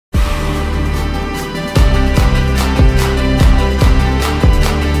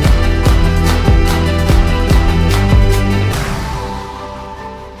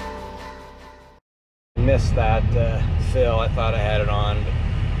missed that fill. I thought I had it on,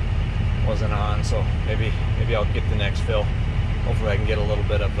 but wasn't on. So maybe I'll get the next fill. Hopefully I can get a little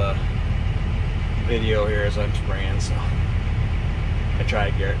bit of a video here as I'm spraying. So I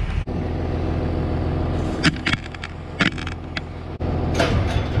tried, Garrett.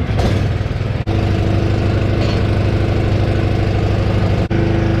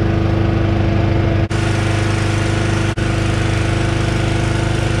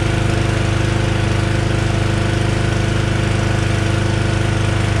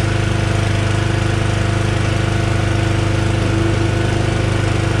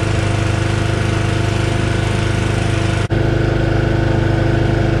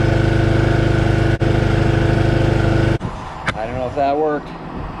 If that worked,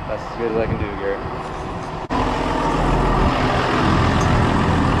 that's as good as I can do, Garrett.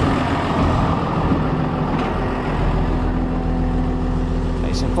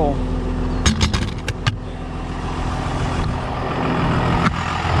 Nice and full.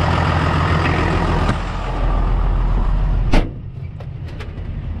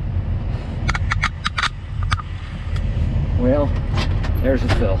 Well, there's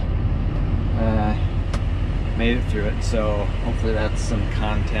the fill. Made it through it, so hopefully that's some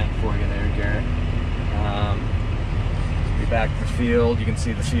content for you there, Garrett. Be back to the field. You can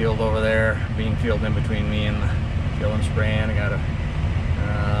see the field over there, being field in between me and the field I'm spraying. I got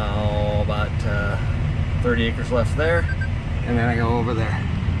about 30 acres left there, and then I go over there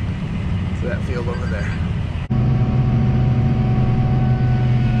to that field over there.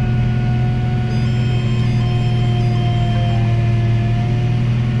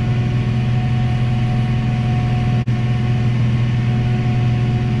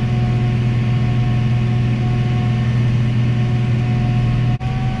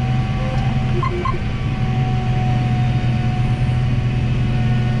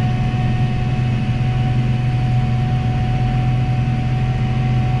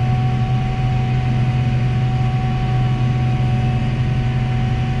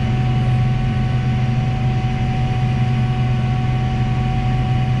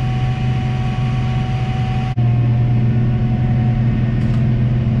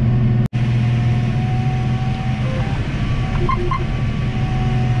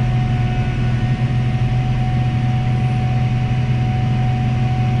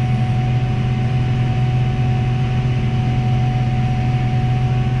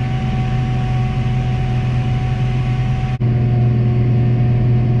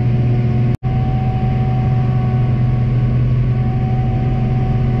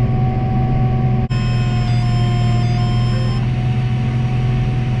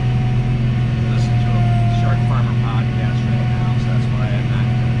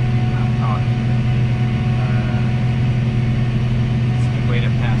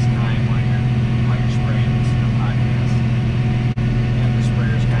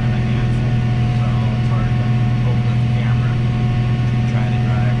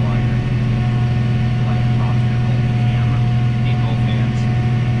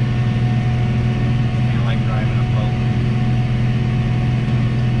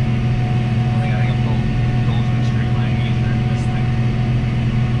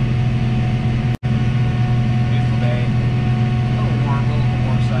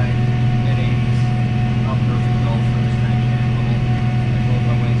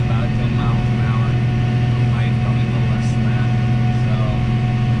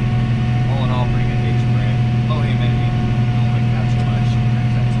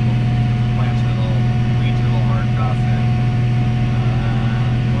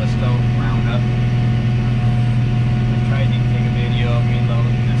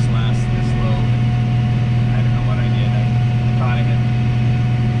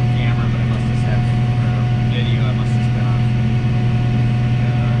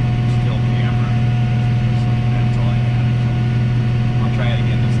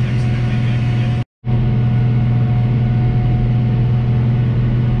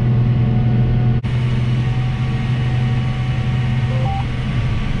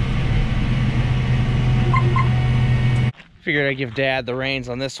 Figured I'd give Dad the reins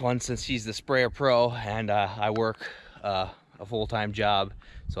on this one since he's the sprayer pro, and I work a full-time job,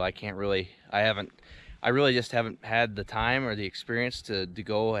 so I can't really, I really just haven't had the time or the experience to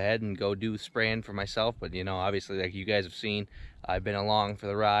go ahead and go do spraying for myself. But you know, obviously, like you guys have seen, I've been along for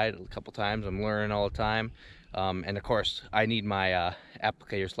the ride a couple times. I'm learning all the time, and of course I need my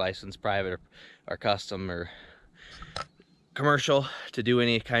applicator's license, private or custom or commercial, to do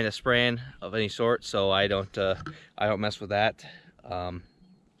any kind of spraying of any sort. So I don't mess with that.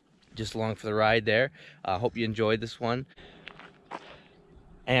 Just along for the ride there. Hope you enjoyed this one.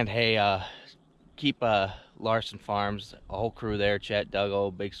 And hey, keep Larson Farms, a whole crew there, Chet,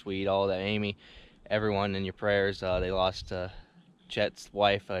 Duggo, Big Sweet, all that, Amy, everyone in your prayers. They lost Chet's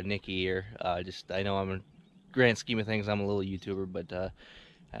wife, Nikki here. I know I'm in grand scheme of things, I'm a little YouTuber, but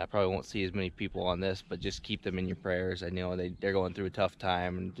I probably won't see as many people on this, but just keep them in your prayers. I know they're going through a tough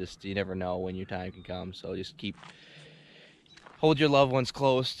time, and just you never know when your time can come. So just hold your loved ones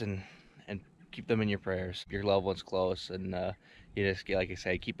close and keep them in your prayers. Your loved ones close, and you just, like I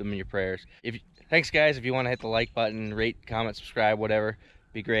say, keep them in your prayers. Thanks guys. If you want to hit the like button, rate, comment, subscribe, whatever,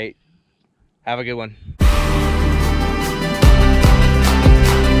 be great. Have a good one.